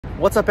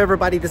What's up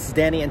everybody, this is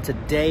Danny and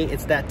today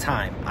it's that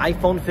time.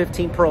 iPhone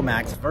 15 Pro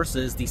Max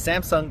versus the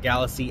Samsung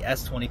Galaxy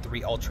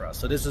S23 Ultra.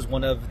 So this is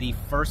one of the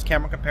first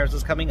camera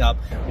comparisons coming up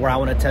where I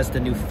want to test the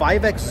new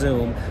 5x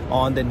zoom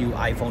on the new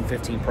iPhone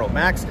 15 Pro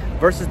Max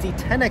versus the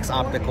 10x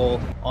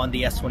optical on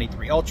the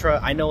S23 Ultra.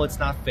 I know it's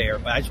not fair,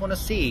 but I just want to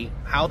see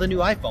how the new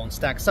iPhone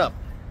stacks up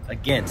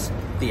against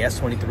the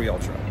S23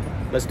 Ultra.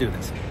 Let's do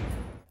this.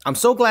 I'm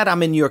so glad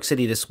I'm in New York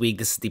City this week.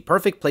 This is the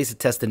perfect place to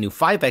test the new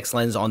 5x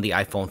lens on the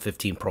iPhone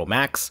 15 Pro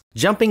Max.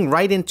 Jumping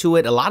right into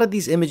it, a lot of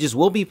these images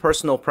will be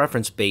personal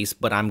preference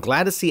based, but I'm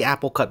glad to see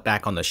Apple cut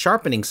back on the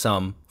sharpening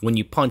some. When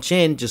you punch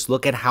in, just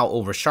look at how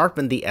over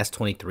sharpened the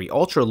S23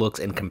 Ultra looks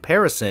in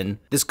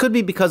comparison. This could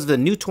be because of the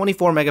new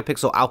 24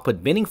 megapixel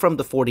output binning from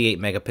the 48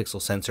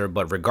 megapixel sensor,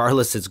 but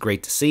regardless, it's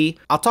great to see.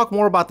 I'll talk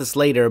more about this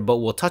later, but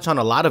we'll touch on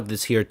a lot of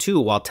this here too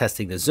while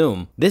testing the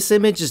zoom. This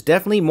image is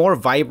definitely more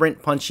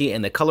vibrant, punchy,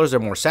 and the colors are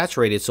more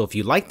saturated, so if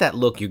you like that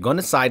look, you're going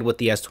to side with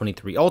the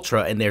S23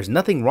 Ultra, and there's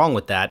nothing wrong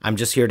with that. I'm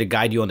just here to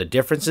guide you on the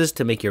differences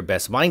to make your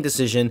best buying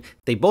decision.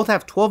 They both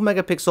have 12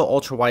 megapixel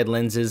ultra wide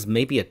lenses,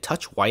 maybe a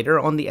touch wider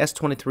on the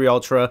S23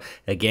 Ultra,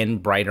 again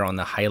brighter on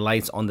the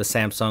highlights on the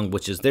Samsung,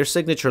 which is their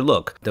signature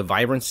look. The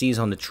vibrancies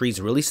on the trees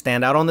really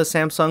stand out on the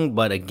Samsung,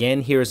 but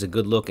again, here's a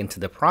good look into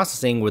the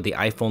processing where the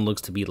iPhone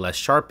looks to be less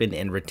sharpened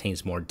and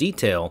retains more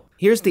detail.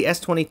 Here's the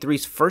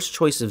S23's first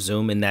choice of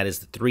zoom, and that is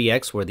the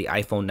 3x, where the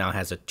iPhone now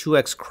has a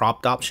 2x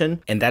cropped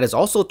option, and that is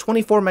also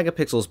 24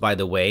 megapixels by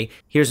the way.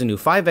 Here's a new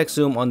 5x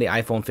zoom on the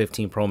iPhone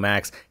 15 Pro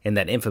Max, and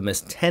that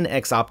infamous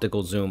 10x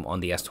optical zoom on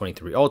the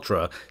S23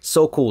 Ultra.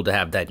 So cool to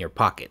have that in your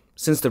pocket.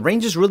 Since the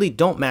ranges really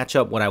don't match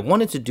up, what I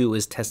wanted to do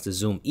is test the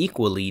zoom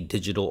equally,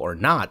 digital or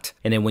not.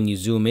 And then when you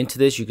zoom into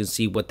this, you can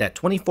see what that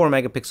 24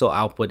 megapixel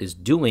output is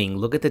doing.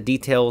 Look at the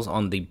details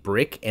on the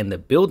brick and the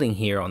building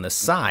here on the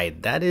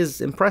side. That is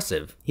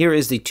impressive. Here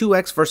is the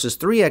 2x versus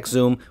 3x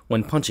zoom.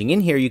 When punching in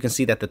here, you can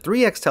see that the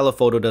 3x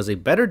telephoto does a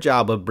better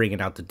job of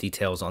bringing out the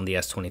details on the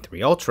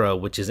S23 Ultra,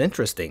 which is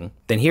interesting.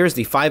 Then here's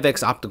the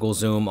 5x optical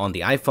zoom on the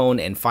iPhone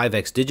and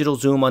 5x digital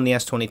zoom on the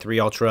S23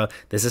 Ultra.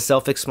 This is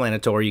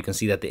self-explanatory. You can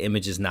see that the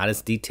image is not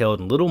as detailed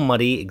and a little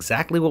muddy,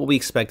 exactly what we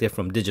expected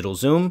from digital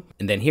zoom.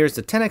 And then here's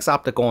the 10x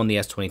optical on the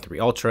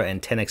S23 Ultra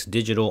and 10x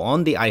digital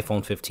on the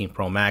iPhone 15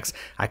 Pro Max.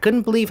 I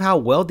couldn't believe how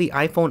well the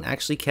iPhone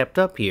actually kept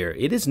up here.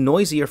 It is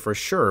noisier for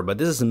sure, but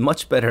this is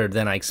much better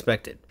than I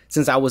expected.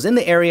 Since I was in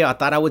the area, I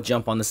thought I would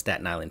jump on the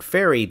Staten Island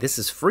ferry. This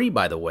is free,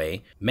 by the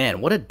way. Man,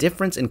 what a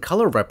difference in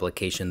color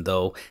replication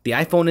though. The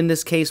iPhone in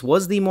this case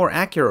was the more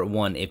accurate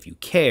one if you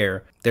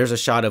care. There's a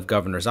shot of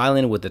Governor's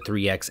Island with the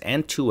 3x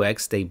and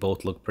 2x. They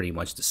both look pretty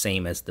much the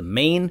same as the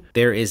main.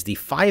 There is the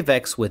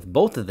 5x with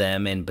both of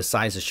them, and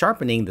besides the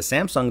sharpening, the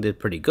Samsung did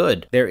pretty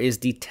good. There is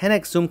the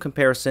 10x zoom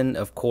comparison,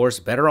 of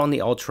course, better on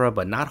the Ultra,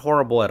 but not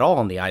horrible at all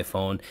on the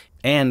iPhone.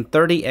 And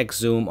 30x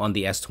zoom on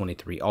the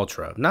S23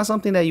 Ultra. Not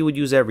something that you would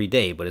use every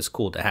day, but it's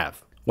cool to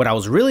have. What I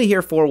was really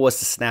here for was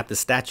to snap the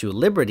Statue of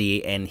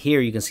Liberty, and here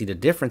you can see the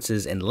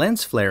differences in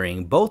lens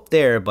flaring, both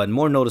there but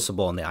more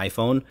noticeable on the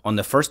iPhone. On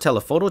the first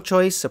telephoto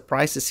choice,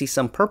 surprised to see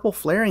some purple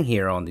flaring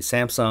here on the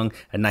Samsung,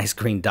 a nice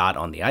green dot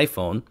on the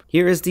iPhone.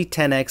 Here is the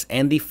 10x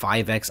and the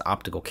 5x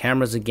optical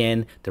cameras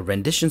again. The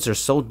renditions are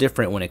so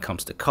different when it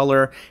comes to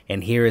color,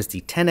 and here is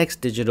the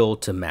 10x digital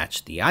to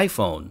match the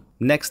iPhone.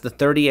 Next, the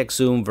 30x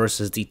zoom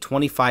versus the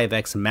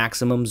 25x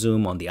maximum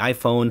zoom on the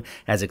iPhone.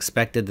 As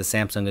expected, the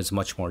Samsung is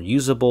much more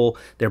usable.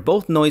 They're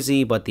both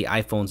noisy, but the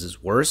iPhone's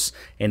is worse.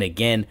 And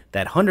again,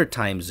 that 100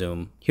 times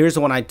zoom. Here's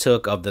the one I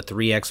took of the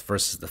 3x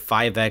versus the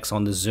 5x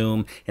on the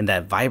zoom, and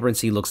that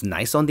vibrancy looks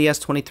nice on the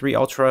S23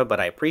 Ultra, but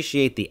I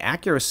appreciate the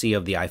accuracy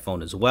of the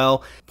iPhone as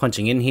well.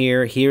 Punching in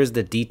here, here's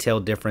the detail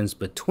difference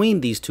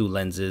between these two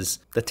lenses.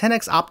 The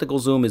 10x optical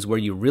zoom is where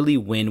you really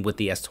win with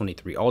the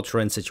S23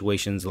 Ultra in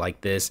situations like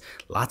this.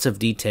 Lots of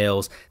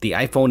details. The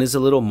iPhone is a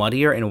little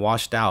muddier and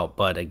washed out,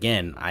 but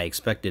again, I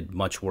expected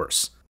much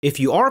worse. If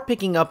you are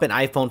picking up an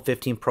iPhone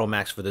 15 Pro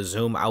Max for the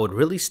zoom, I would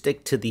really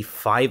stick to the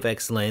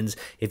 5x lens.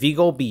 If you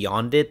go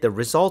beyond it, the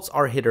results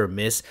are hit or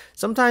miss.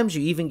 Sometimes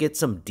you even get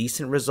some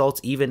decent results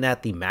even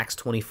at the Max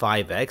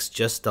 25x,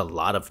 just a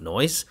lot of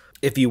noise.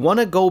 If you want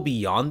to go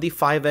beyond the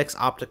 5x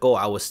optical,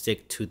 I would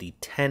stick to the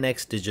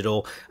 10x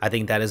digital. I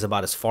think that is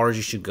about as far as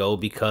you should go,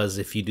 because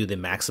if you do the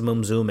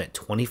maximum zoom at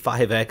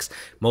 25x,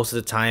 most of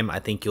the time I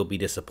think you'll be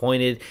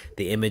disappointed.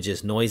 The image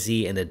is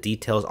noisy and the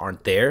details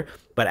aren't there,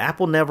 but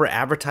Apple never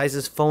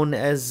advertises phone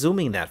as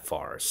zooming that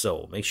far,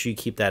 so make sure you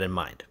keep that in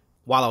mind.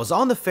 While I was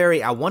on the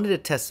ferry, I wanted to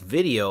test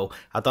video.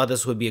 I thought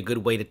this would be a good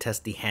way to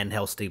test the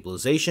handheld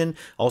stabilization.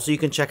 Also, you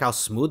can check how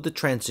smooth the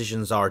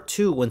transitions are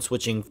too when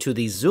switching to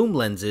these zoom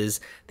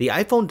lenses. The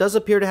iPhone does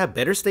appear to have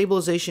better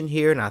stabilization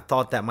here, and I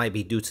thought that might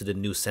be due to the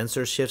new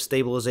sensor shift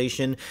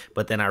stabilization,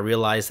 but then I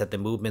realized that the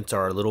movements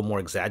are a little more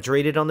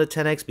exaggerated on the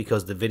 10X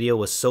because the video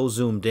was so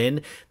zoomed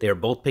in. They are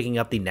both picking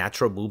up the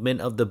natural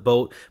movement of the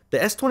boat. The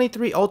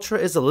S23 Ultra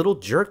is a little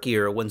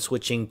jerkier when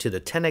switching to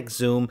the 10X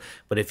zoom,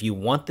 but if you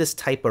want this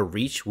type of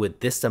reach with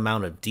this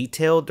amount of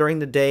detail during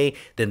the day,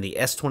 then the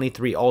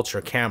S23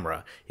 Ultra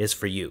camera is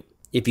for you.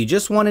 If you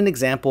just want an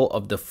example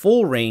of the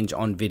full range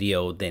on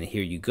video, then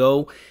here you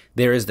go.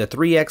 There is the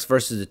 3x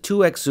versus the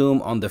 2x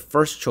zoom on the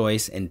first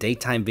choice, and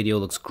daytime video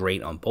looks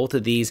great on both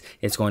of these.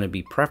 It's going to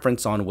be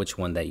preference on which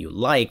one that you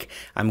like.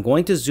 I'm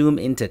going to zoom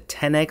into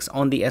 10x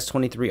on the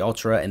S23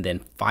 Ultra and then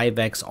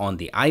 5x on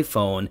the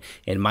iPhone.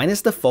 And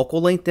minus the focal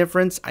length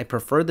difference, I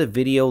prefer the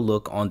video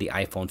look on the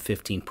iPhone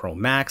 15 Pro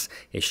Max.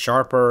 It's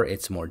sharper,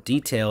 it's more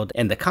detailed,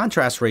 and the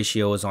contrast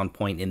ratio is on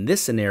point in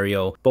this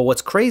scenario. But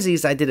what's crazy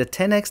is I did a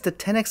 10x to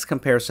 10x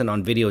comparison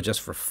on video just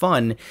for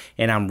fun,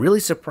 and I'm really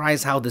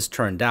surprised how this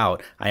turned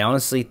out. I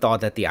honestly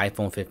thought that the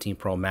iPhone 15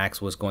 Pro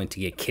Max was going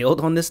to get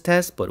killed on this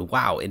test, but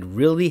wow, it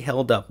really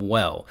held up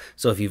well.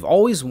 So if you've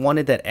always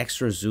wanted that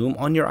extra zoom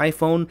on your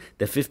iPhone,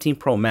 the 15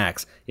 Pro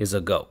Max is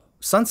a go.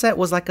 Sunset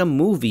was like a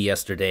movie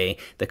yesterday.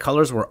 The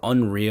colors were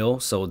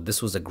unreal, so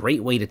this was a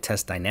great way to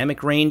test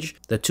dynamic range.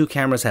 The two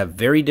cameras have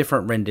very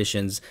different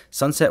renditions.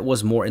 Sunset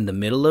was more in the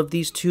middle of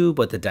these two,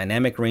 but the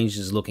dynamic range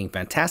is looking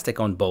fantastic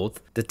on both.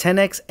 The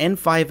 10x and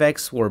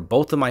 5x were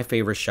both of my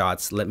favorite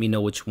shots. Let me know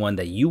which one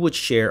that you would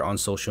share on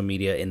social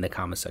media in the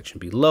comment section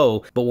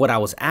below. But what I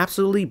was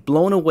absolutely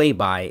blown away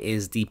by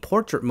is the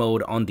portrait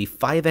mode on the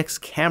 5x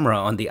camera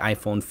on the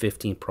iPhone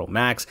 15 Pro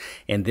Max,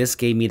 and this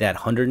gave me that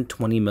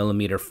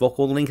 120mm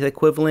focal length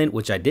equivalent,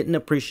 which I didn't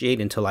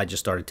appreciate until I just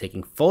started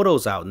taking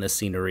photos out in the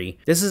scenery.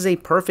 This is a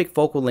perfect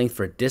focal length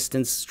for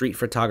distance street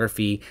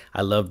photography.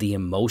 I love the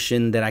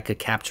emotion that I could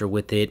capture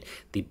with it.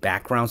 The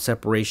background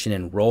separation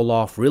and roll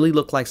off really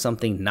look like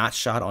something not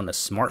shot on a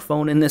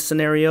smartphone in this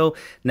scenario.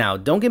 Now,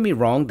 don't get me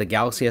wrong, the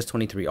Galaxy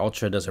S23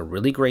 Ultra does a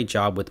really great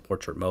job with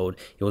portrait mode.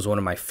 It was one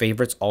of my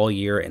favorites all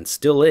year and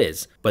still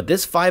is. But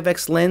this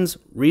 5x lens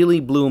really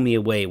blew me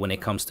away when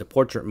it comes to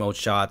portrait mode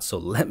shots, so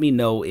let me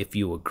know if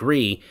you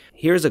agree.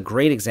 Here's a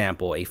great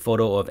example, a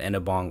photo of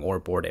Enabong or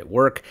bored at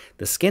work.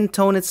 The skin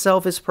tone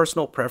itself is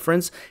personal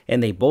preference,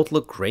 and they both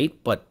look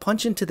great, but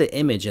punch into the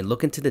image and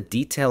look into the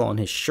detail on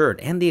his shirt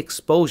and the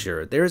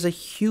exposure. There is a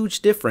huge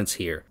difference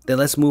here. Then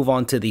let's move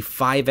on to the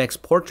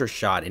 5x portrait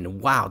shot,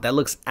 and wow, that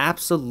looks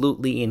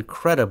absolutely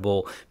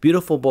incredible.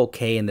 Beautiful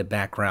bokeh in the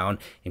background,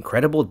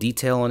 incredible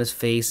detail on his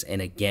face,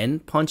 and again,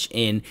 punch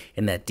in,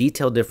 and that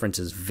detail difference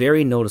is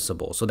very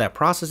noticeable. So that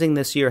processing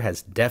this year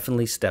has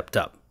definitely stepped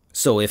up.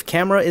 So if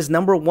camera is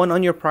number one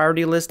on your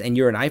priority list and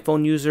you're an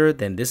iPhone user,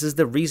 then this is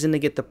the reason to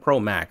get the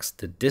Pro Max.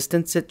 The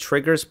distance it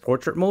triggers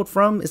portrait mode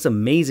from is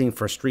amazing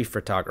for street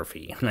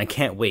photography, and I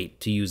can't wait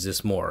to use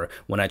this more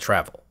when I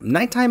travel.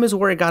 Nighttime is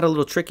where it got a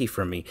little tricky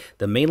for me.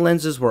 The main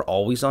lenses were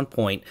always on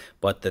point,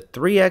 but the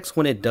 3x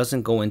when it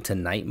doesn't go into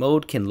night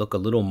mode can look a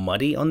little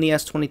muddy on the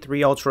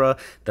S23 Ultra.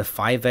 The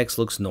 5x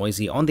looks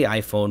noisy on the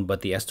iPhone, but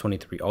the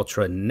S23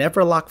 Ultra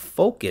never locked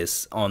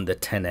focus on the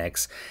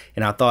 10x,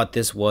 and I thought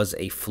this was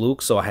a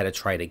fluke, so I had to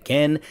try it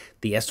again.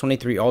 The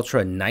S23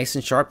 Ultra nice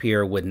and sharp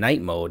here with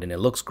night mode, and it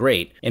looks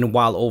great. And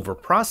while over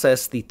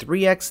processed, the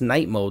 3x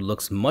night mode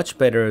looks much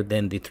better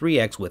than the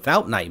 3x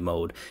without night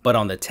mode. But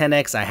on the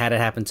 10x, I had it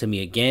happen to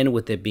me again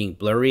with it being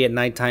blurry at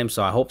nighttime,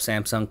 so I hope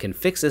Samsung can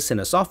fix this in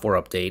a software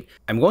update.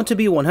 I'm going to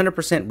be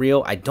 100%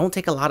 real. I don't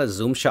take a lot of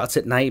zoom shots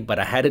at night, but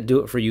I had to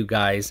do it for you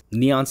guys.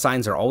 Neon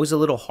signs are always a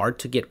little hard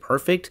to get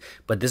perfect,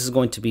 but this is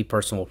going to be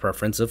personal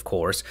preference, of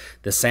course.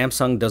 The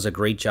Samsung does a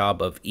great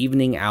job of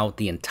evening out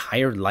the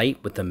entire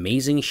light with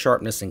amazing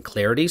sharpness and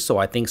clarity, so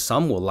I think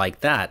some will like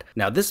that.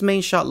 Now, this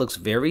main shot looks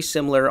very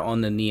similar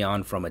on the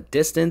neon from a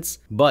distance,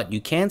 but you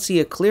can see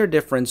a clear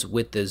difference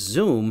with the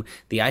zoom.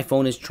 The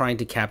iPhone is trying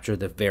to capture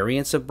the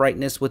variance of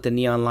brightness with the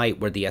neon light,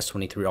 where the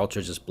S23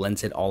 Ultra just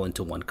blends it all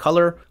into one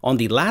color. On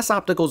the last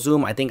optical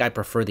zoom, I think I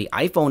prefer the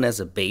iPhone as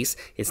a base.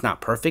 It's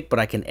not perfect, but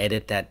I can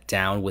edit that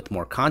down with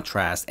more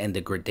contrast, and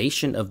the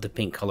gradation of the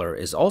pink color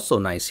is also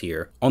nice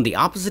here. On the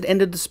opposite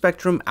end of the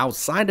spectrum,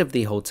 outside of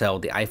the hotel,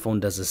 the iPhone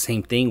does the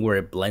same thing where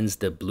it blends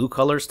the blue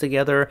colors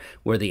together,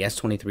 where the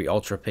S23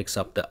 Ultra picks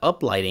up the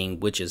uplighting,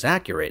 which is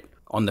accurate.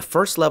 On the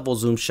first level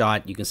zoom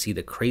shot, you can see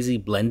the crazy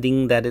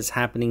blending that is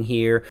happening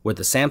here, where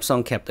the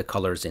Samsung kept the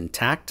colors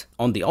intact.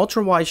 On the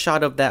ultra wide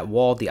shot of that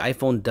wall, the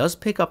iPhone does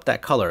pick up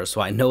that color,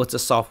 so I know it's a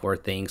software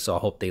thing, so I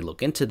hope they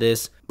look into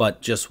this.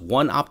 But just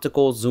one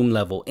optical zoom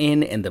level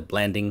in and the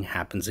blending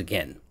happens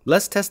again.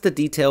 Let's test the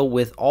detail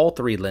with all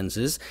three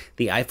lenses.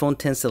 The iPhone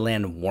tends to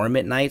land warm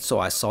at night, so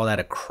I saw that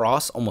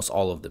across almost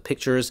all of the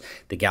pictures.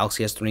 The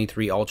Galaxy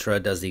S23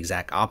 Ultra does the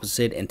exact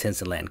opposite and tends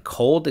to land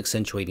cold,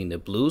 accentuating the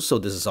blue, so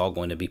this is all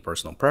going to be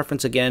personal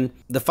preference again.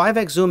 The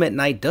 5x zoom at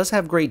night does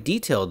have great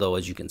detail though,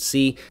 as you can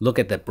see. Look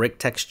at the brick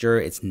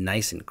texture, it's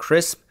nice and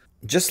crisp.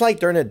 Just like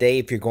during the day,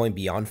 if you're going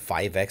beyond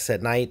 5x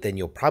at night, then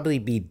you'll probably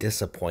be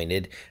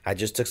disappointed. I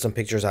just took some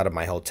pictures out of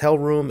my hotel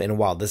room, and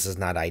while this is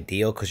not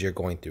ideal because you're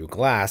going through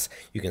glass,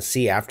 you can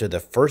see after the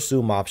first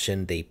zoom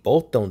option, they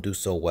both don't do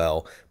so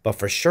well. But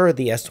for sure,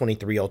 the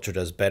S23 Ultra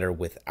does better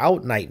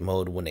without night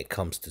mode when it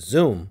comes to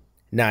zoom.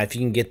 Now, if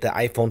you can get the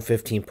iPhone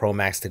 15 Pro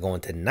Max to go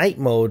into night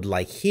mode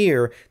like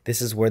here,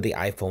 this is where the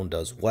iPhone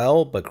does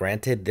well, but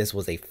granted, this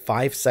was a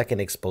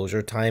 5-second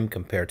exposure time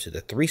compared to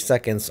the 3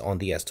 seconds on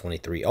the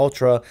S23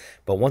 Ultra,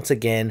 but once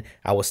again,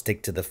 I will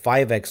stick to the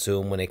 5x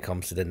zoom when it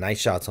comes to the night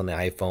shots on the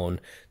iPhone.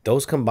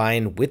 Those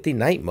combined with the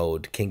night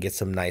mode can get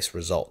some nice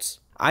results.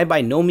 I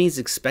by no means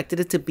expected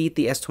it to beat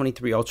the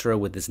S23 Ultra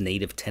with its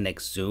native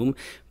 10x zoom,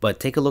 but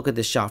take a look at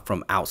this shot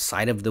from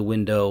outside of the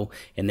window,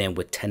 and then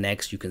with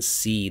 10x you can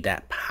see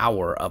that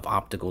power of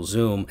optical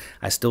zoom.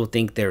 I still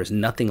think there is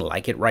nothing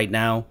like it right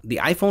now. The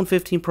iPhone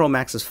 15 Pro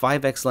Max's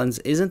 5x lens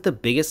isn't the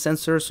biggest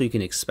sensor, so you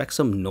can expect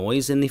some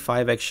noise in the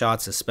 5x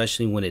shots,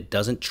 especially when it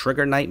doesn't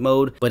trigger night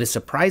mode, but it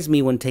surprised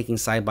me when taking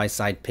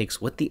side-by-side pics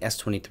with the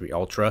S23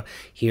 Ultra.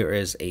 Here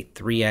is a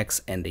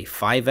 3x and a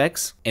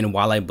 5x, and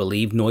while I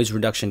believe noise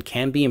reduction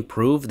can be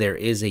improved, there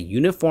is a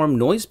uniform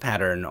noise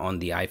pattern on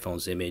the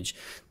iPhone's image.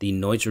 The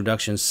noise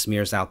reduction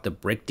smears out the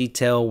brick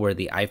detail where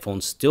the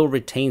iPhone still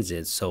retains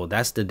it, so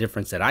that's the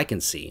difference that I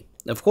can see.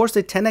 Of course,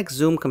 the 10x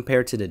zoom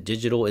compared to the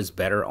digital is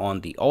better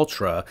on the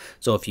Ultra,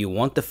 so if you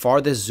want the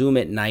farthest zoom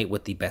at night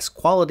with the best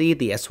quality,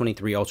 the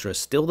S23 Ultra is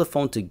still the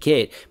phone to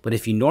get, but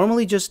if you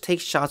normally just take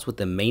shots with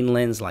the main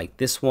lens like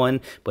this one,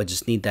 but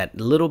just need that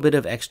little bit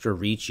of extra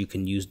reach, you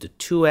can use the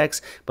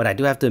 2x, but I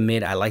do have to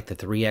admit I like the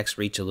 3x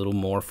reach a little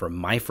more for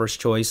my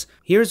first choice.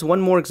 Here's one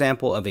more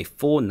example of a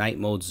full night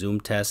mode zoom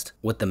test.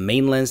 With the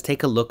main lens,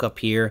 take a look up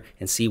here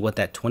and see what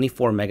that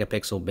 24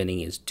 megapixel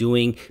binning is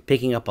doing,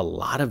 picking up a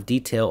lot of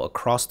detail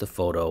across the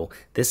photo.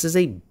 This is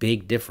a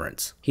big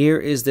difference. Here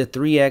is the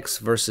 3x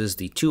versus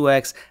the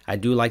 2x. I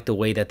do like the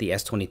way that the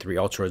S23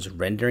 Ultra is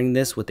rendering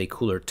this with a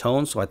cooler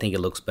tone, so I think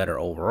it looks better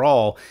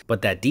overall,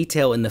 but that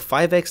detail in the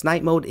 5x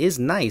night mode is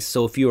nice,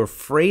 so if you're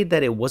afraid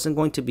that it wasn't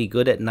going to be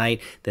good at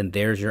night, then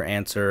there's your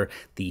answer.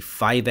 The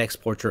 5x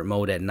portrait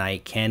mode at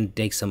night can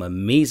take some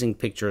amazing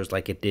pictures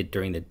like it did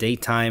during the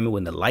daytime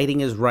when the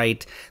lighting is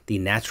right. The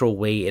natural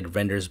way it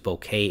renders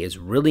bokeh is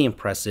really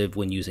impressive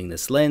when using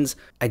this lens.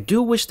 I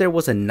do wish there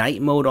was a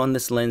night mode on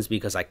this lens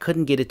because I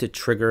couldn't get it to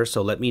trigger,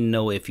 so let me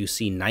know if you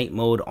see night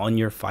mode on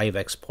your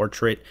 5x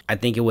portrait. I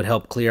think it would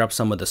help clear up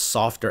some of the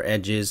softer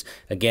edges.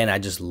 Again, I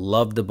just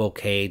love the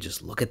bokeh.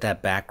 Just look at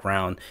that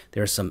background.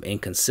 There are some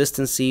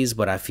inconsistencies,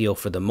 but I feel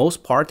for the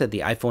most part that the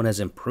iPhone has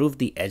improved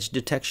the edge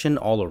detection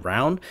all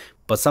around.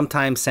 But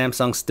sometimes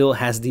Samsung still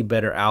has the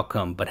better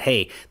outcome. But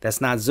hey, that's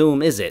not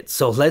zoom, is it?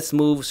 So let's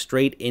move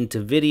straight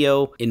into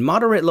video. In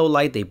moderate low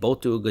light, they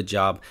both do a good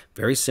job.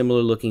 Very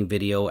similar looking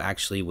video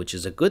actually, which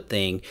is a good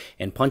thing.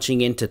 And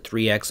punching into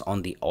 3x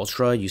on the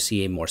Ultra, you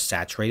see a more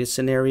saturated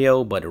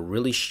scenario, but a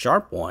really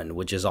sharp one,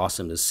 which is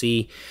awesome to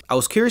see. I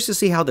was curious to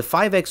see how the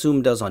 5x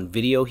zoom does on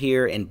video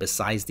here, and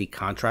besides the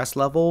contrast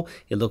level,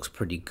 it looks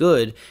pretty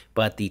good,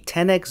 but the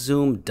 10x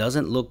zoom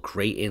doesn't look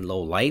great in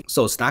low light.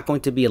 So it's not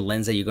going to be a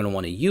lens that you're going to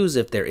want to use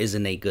if there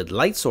isn't a good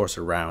light source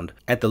around.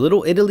 At the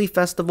Little Italy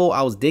Festival,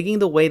 I was digging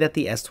the way that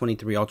the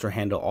S23 Ultra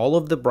handled all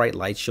of the bright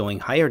lights,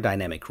 showing higher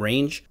dynamic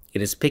range.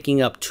 It is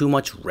picking up too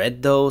much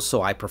red though,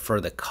 so I prefer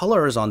the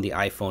colors on the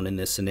iPhone in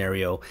this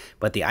scenario,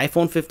 but the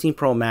iPhone 15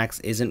 Pro Max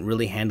isn't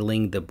really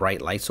handling the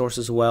bright light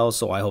sources well,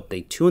 so I hope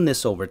they tune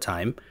this over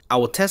time. I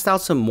will test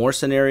out some more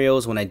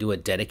scenarios when I do a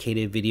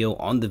dedicated video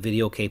on the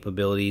video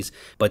capabilities,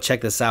 but check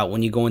this out.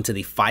 When you go into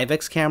the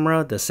 5x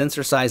camera, the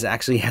sensor size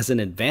actually has an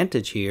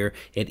advantage here.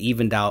 It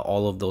evened out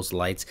all of those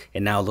lights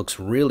and now it looks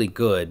really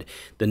good.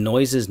 The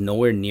noise is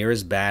nowhere near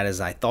as bad as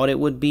I thought it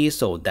would be,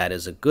 so that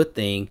is a good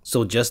thing.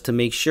 So just to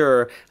make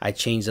sure, I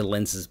changed the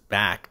lenses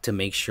back to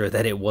make sure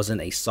that it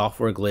wasn't a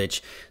software glitch.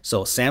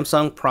 So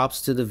Samsung,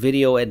 props to the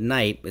video at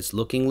night. It's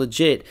looking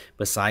legit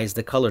besides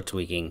the color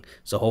tweaking.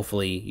 So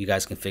hopefully you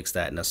guys can fix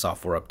that in a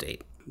software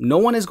update. No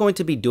one is going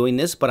to be doing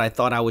this, but I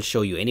thought I would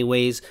show you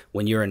anyways.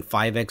 When you're in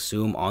 5x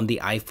zoom on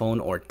the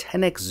iPhone or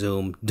 10x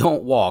zoom,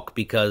 don't walk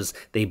because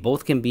they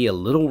both can be a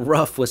little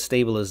rough with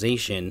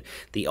stabilization.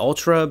 The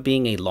Ultra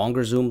being a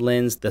longer zoom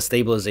lens, the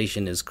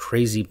stabilization is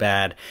crazy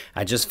bad.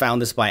 I just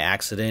found this by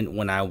accident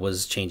when I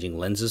was changing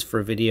lenses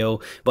for video,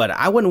 but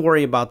I wouldn't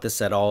worry about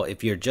this at all.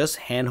 If you're just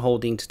hand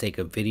holding to take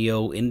a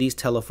video in these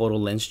telephoto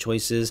lens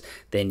choices,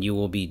 then you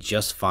will be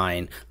just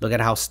fine. Look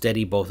at how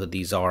steady both of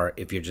these are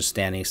if you're just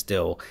standing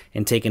still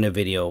and taking a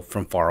video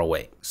from far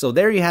away. So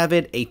there you have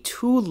it, a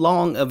too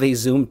long of a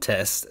zoom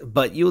test,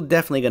 but you're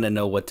definitely going to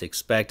know what to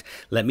expect.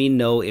 Let me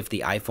know if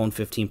the iPhone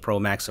 15 Pro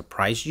Max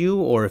surprised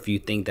you or if you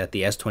think that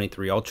the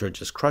S23 Ultra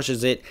just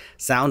crushes it.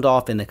 Sound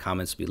off in the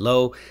comments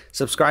below.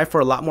 Subscribe for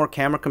a lot more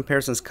camera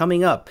comparisons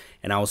coming up,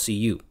 and I will see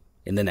you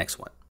in the next one.